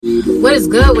What is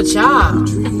good with y'all?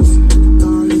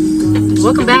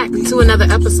 Welcome back to another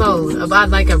episode of I'd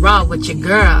Like It Raw with your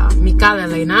girl, Mikala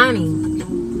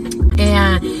Leinani.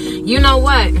 And you know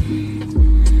what?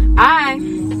 I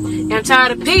am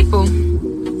tired of people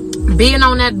being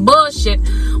on that bullshit,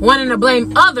 wanting to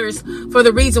blame others for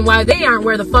the reason why they aren't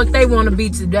where the fuck they want to be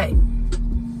today.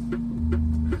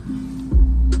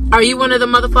 Are you one of the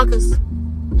motherfuckers?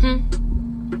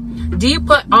 Do you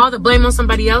put all the blame on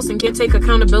somebody else and can't take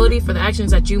accountability for the actions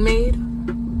that you made?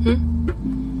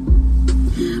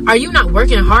 Are you not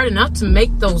working hard enough to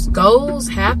make those goals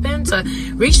happen, to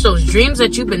reach those dreams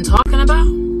that you've been talking about?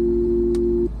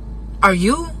 Are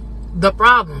you the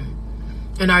problem?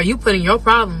 And are you putting your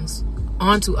problems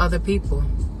onto other people?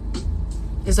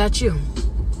 Is that you?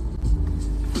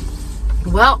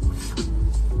 Well,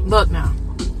 look now.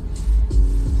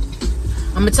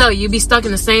 I'm gonna tell you, you be stuck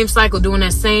in the same cycle doing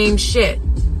that same shit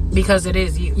because it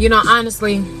is you. You know,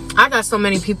 honestly, I got so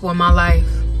many people in my life,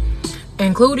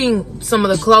 including some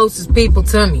of the closest people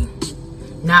to me.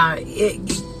 Now,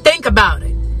 think about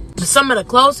it. Some of the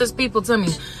closest people to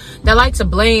me that like to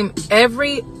blame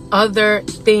every other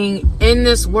thing in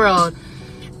this world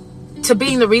to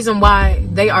being the reason why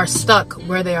they are stuck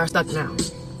where they are stuck now.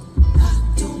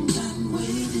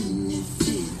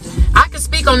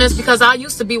 Speak on this because I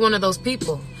used to be one of those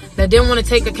people that didn't want to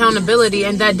take accountability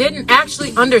and that didn't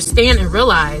actually understand and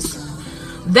realize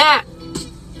that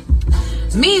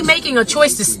me making a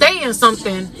choice to stay in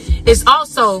something is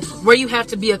also where you have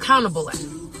to be accountable at.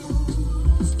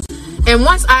 And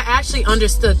once I actually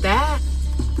understood that,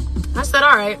 I said,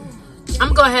 all right, I'm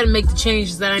gonna go ahead and make the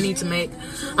changes that I need to make.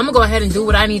 I'm gonna go ahead and do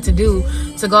what I need to do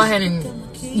to go ahead and,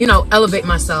 you know, elevate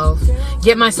myself,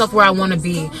 get myself where I want to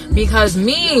be. Because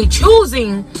me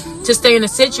choosing to stay in a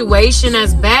situation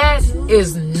as bad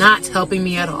is not helping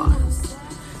me at all.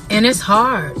 And it's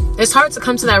hard. It's hard to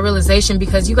come to that realization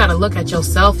because you got to look at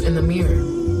yourself in the mirror.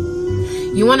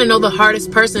 You want to know the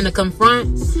hardest person to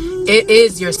confront? It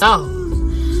is yourself.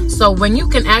 So when you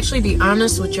can actually be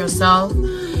honest with yourself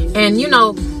and, you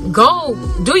know, go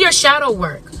do your shadow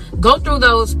work. Go through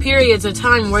those periods of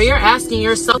time where you're asking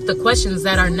yourself the questions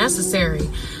that are necessary.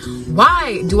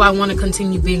 Why do I want to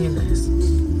continue being in this?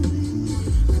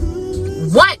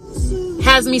 What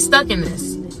has me stuck in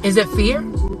this? Is it fear?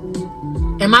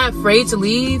 Am I afraid to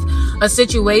leave a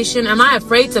situation? Am I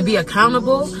afraid to be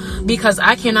accountable because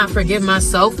I cannot forgive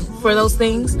myself for those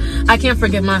things? I can't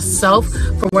forgive myself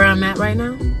for where I'm at right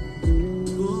now?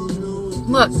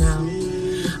 Look now,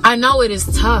 I know it is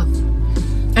tough.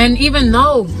 And even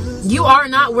though you are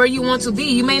not where you want to be,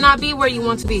 you may not be where you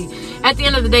want to be. At the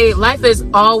end of the day, life is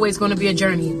always going to be a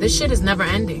journey. This shit is never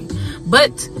ending.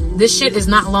 But this shit is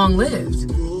not long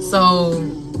lived. So,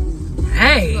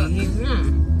 hey,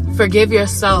 forgive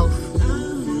yourself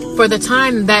for the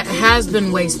time that has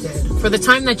been wasted, for the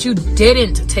time that you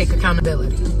didn't take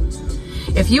accountability.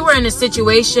 If you were in a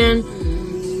situation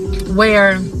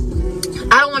where,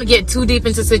 I don't want to get too deep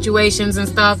into situations and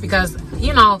stuff because,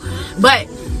 you know, but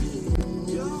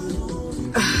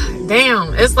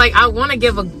damn, it's like I want to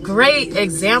give a great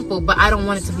example, but I don't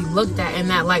want it to be looked at in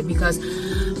that light because,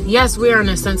 yes, we are in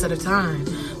a sensitive time.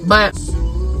 But,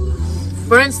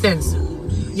 for instance,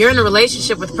 you're in a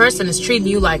relationship with a person that's treating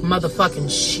you like motherfucking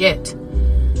shit.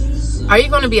 Are you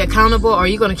going to be accountable or are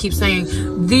you going to keep saying,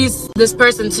 this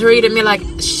person treated me like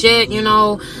shit, you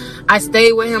know, I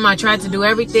stayed with him, I tried to do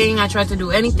everything, I tried to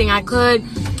do anything I could.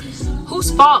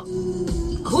 Whose fault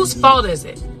is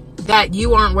it that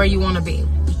you aren't where you want to be?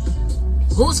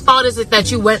 Whose fault is it that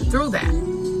you went through that?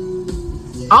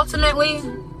 Ultimately,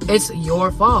 it's your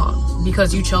fault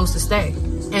because you chose to stay.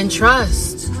 And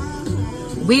trust,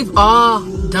 we've all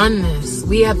done this.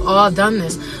 We have all done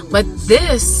this. But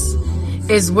this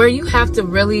is where you have to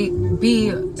really be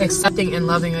accepting and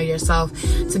loving of yourself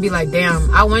to be like, damn,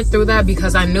 I went through that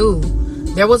because I knew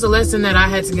there was a lesson that I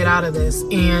had to get out of this.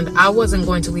 And I wasn't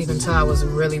going to leave until I was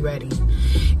really ready.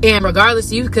 And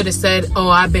regardless, you could have said, oh,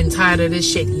 I've been tired of this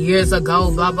shit years ago,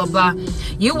 blah, blah, blah.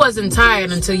 You wasn't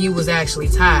tired until you was actually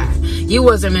tired. You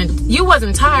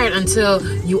wasn't tired until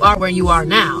you are where you are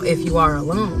now, if you are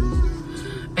alone.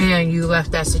 And you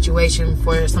left that situation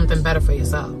for something better for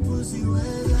yourself.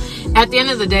 At the end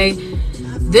of the day,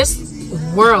 this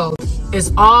world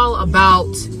is all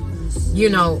about, you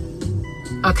know,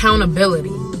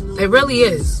 accountability. It really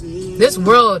is. This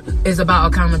world is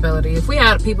about accountability. If we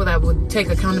had people that would take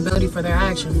accountability for their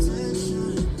actions,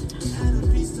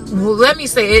 well, let me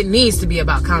say it needs to be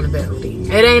about accountability.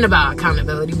 It ain't about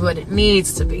accountability, but it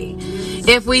needs to be.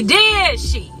 If we did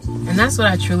shit. And that's what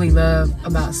I truly love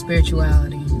about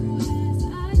spirituality.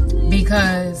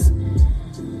 Because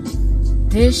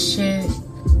this shit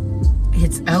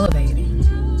it's elevating.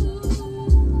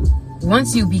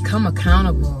 Once you become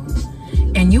accountable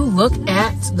and you look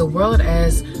at the world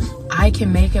as I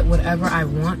can make it whatever I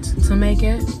want to make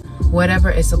it, whatever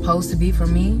it's supposed to be for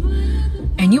me,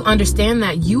 and you understand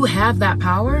that you have that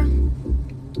power,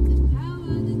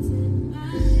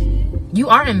 you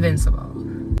are invincible.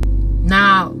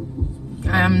 Now,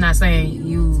 I'm not saying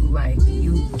you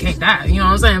can't die, you know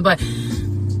what I'm saying? But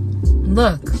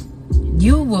look,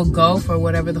 you will go for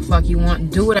whatever the fuck you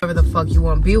want, do whatever the fuck you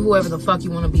want, be whoever the fuck you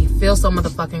want to be, feel so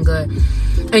motherfucking good.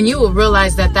 And you will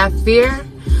realize that that fear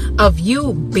of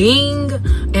you being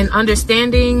and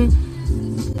understanding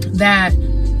that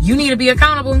you need to be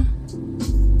accountable,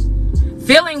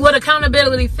 feeling what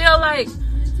accountability feel like,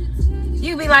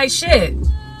 you be like, shit,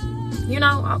 you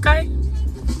know, okay?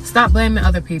 Stop blaming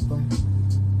other people.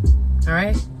 All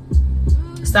right?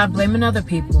 Stop blaming other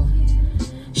people.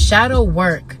 Shadow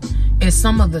work is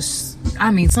some of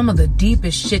the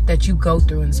deepest shit that you go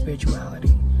through in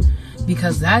spirituality,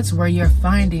 because that's where you're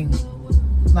finding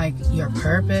like your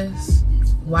purpose,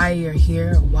 why you're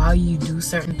here, why you do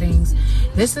certain things.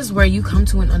 This is where you come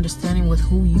to an understanding with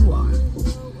who you are.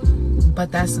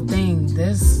 But that's the thing,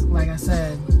 this, like I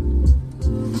said,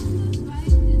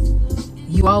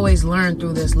 you always learn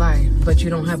through this life, but you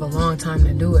don't have a long time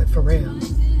to do it for real.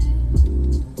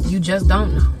 You just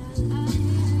don't know.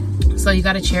 So you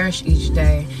got to cherish each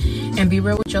day and be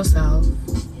real with yourself.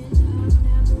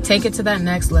 Take it to that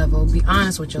next level. Be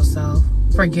honest with yourself.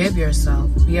 Forgive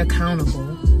yourself. Be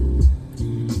accountable.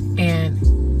 And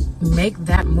make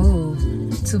that move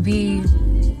to be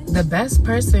the best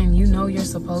person you know you're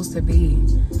supposed to be.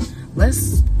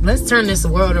 Let's turn this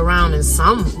world around in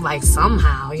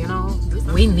somehow, you know.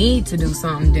 We need to do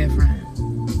something different.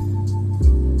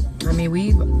 I mean,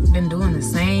 we've been doing the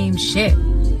same shit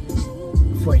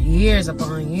for years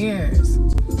upon years.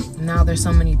 Now there's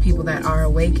so many people that are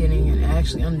awakening and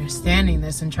actually understanding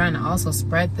this and trying to also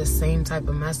spread the same type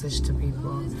of message to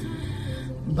people.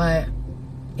 But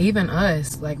even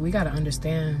us, like, we got to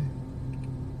understand,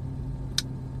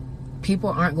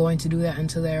 people aren't going to do that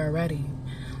until they're ready.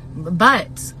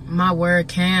 But my word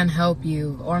can help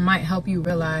you, or might help you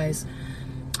realize,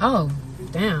 oh,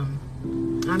 damn,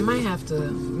 I might have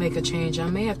to make a change. I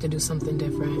may have to do something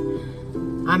different.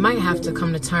 I might have to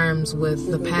come to terms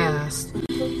with the past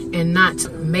and not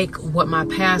make what my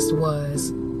past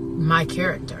was my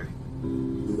character.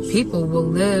 People will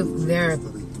live their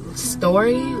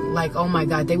story like, oh my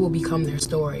God, they will become their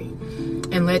story,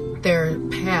 and let their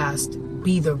past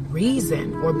be the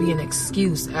reason or be an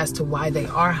excuse as to why they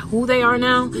are who they are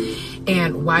now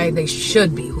and why they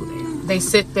should be who they are. They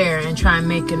sit there and try and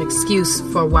make an excuse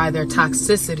for why their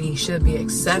toxicity should be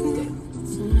accepted,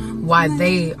 why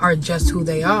they are just who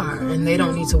they are and they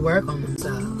don't need to work on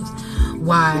themselves.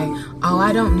 Why, oh,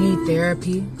 I don't need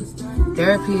therapy.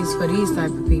 Therapy is for these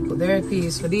type of people. Therapy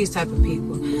is for these type of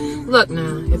people. Look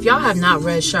now, if y'all have not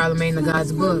read Charlemagne the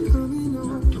God's book,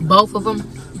 both of them,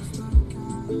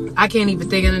 I can't even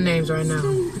think of the names right now.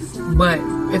 But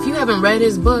if you haven't read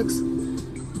his books,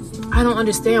 I don't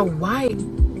understand why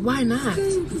not?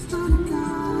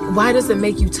 Why does it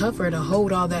make you tougher to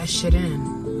hold all that shit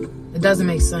in? It doesn't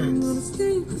make sense.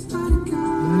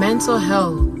 Mental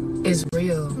health is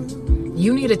real.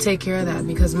 You need to take care of that,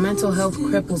 because mental health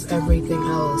cripples everything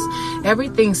else.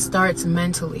 Everything starts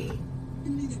mentally.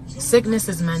 Sickness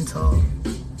is mental.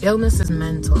 Illness is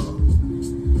mental.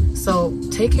 So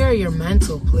take care of your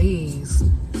mental, please.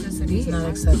 Toxicity is not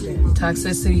accepted.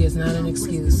 Toxicity is not an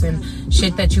excuse. And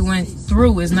shit that you went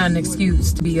through is not an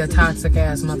excuse to be a toxic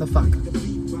ass motherfucker.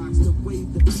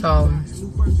 So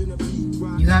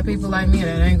you got people like me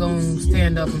that ain't gonna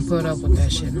stand up and put up with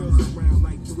that shit no more.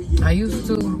 I used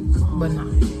to, but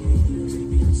no.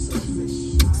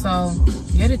 So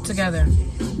get it together.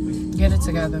 Get it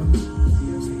together.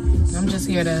 I'm just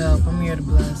here to help. I'm here to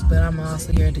bless. But I'm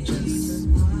also here to just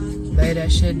lay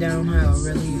that shit down how it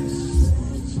really is.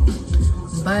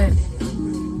 But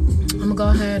I'm gonna go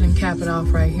ahead and cap it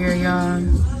off right here, y'all.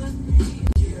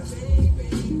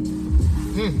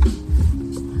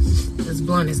 This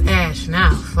blunt is ash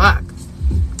now. Fuck.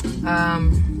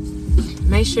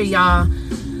 Make sure y'all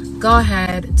go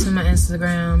ahead to my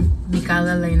Instagram,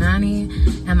 Mikala Leinani,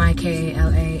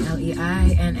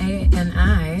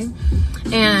 MIKALALEINANI,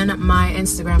 and my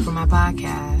Instagram for my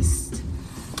podcast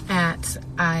at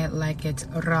I Like It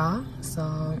Raw. So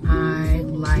I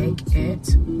Like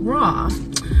It Raw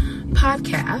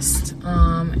podcast,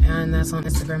 and that's on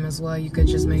Instagram as well. You could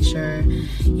just make sure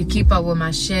you keep up with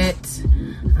my shit.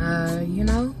 You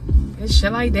know, it's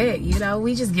shit like that. You know,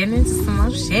 we just getting into some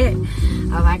more shit.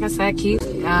 Like I said, keep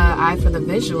eye for the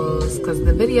visuals, because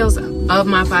the videos of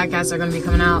my podcast are going to be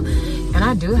coming out. And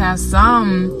I do have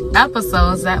some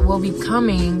episodes that will be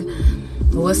coming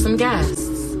with some guests.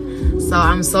 So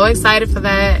I'm so excited for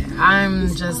that.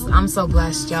 I'm so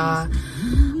blessed, y'all.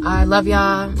 I love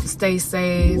y'all. Stay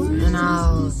safe. And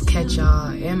I'll catch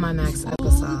y'all in my next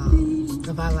episode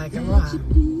of I Like It Raw.